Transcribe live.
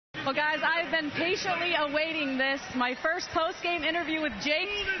Well, guys, I've been patiently awaiting this. My first post-game interview with Jake,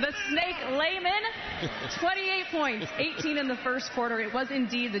 the Snake Layman. 28 points, 18 in the first quarter. It was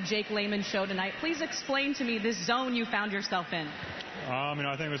indeed the Jake Layman show tonight. Please explain to me this zone you found yourself in. I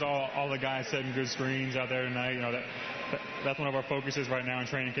think it was all the guys setting good screens out there tonight. That's one of our focuses right now in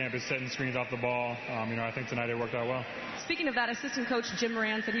training camp is setting screens off the ball. I think tonight it worked out well. Speaking of that, assistant coach Jim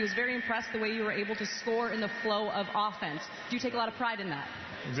Moran said he was very impressed the way you were able to score in the flow of offense. Do you take a lot of pride in that?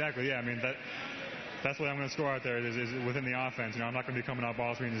 Exactly, yeah. That's what I'm going to score out there is within the offense. I'm not going to be coming out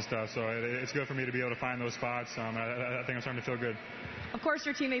ball screens and stuff, so it's good for me to be able to find those spots. I think I'm starting to feel good. Of course,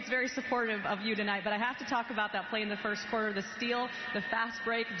 your teammates very supportive of you tonight, but I have to talk about that play in the first quarter, the steal, the fast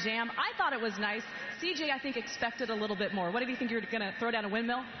break, jam. I thought it was nice. CJ, I think, expected a little bit more. What did you think you were going to throw down a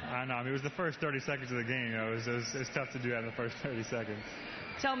windmill? I know. It was the first 30 seconds of the game. It's tough to do that in the first 30 seconds.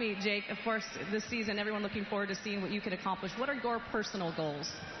 Tell me, Jake, of course, this season, everyone looking forward to seeing what you can accomplish. What are your personal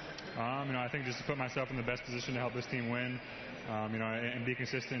goals? I think just to put myself in the best position to help this team win, and be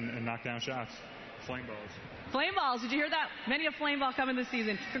consistent and knock down shots. Flame balls. Flame balls. Did you hear that? Many a flame ball coming this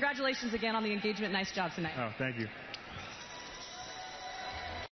season. Congratulations again on the engagement. Nice job tonight. Oh, thank you.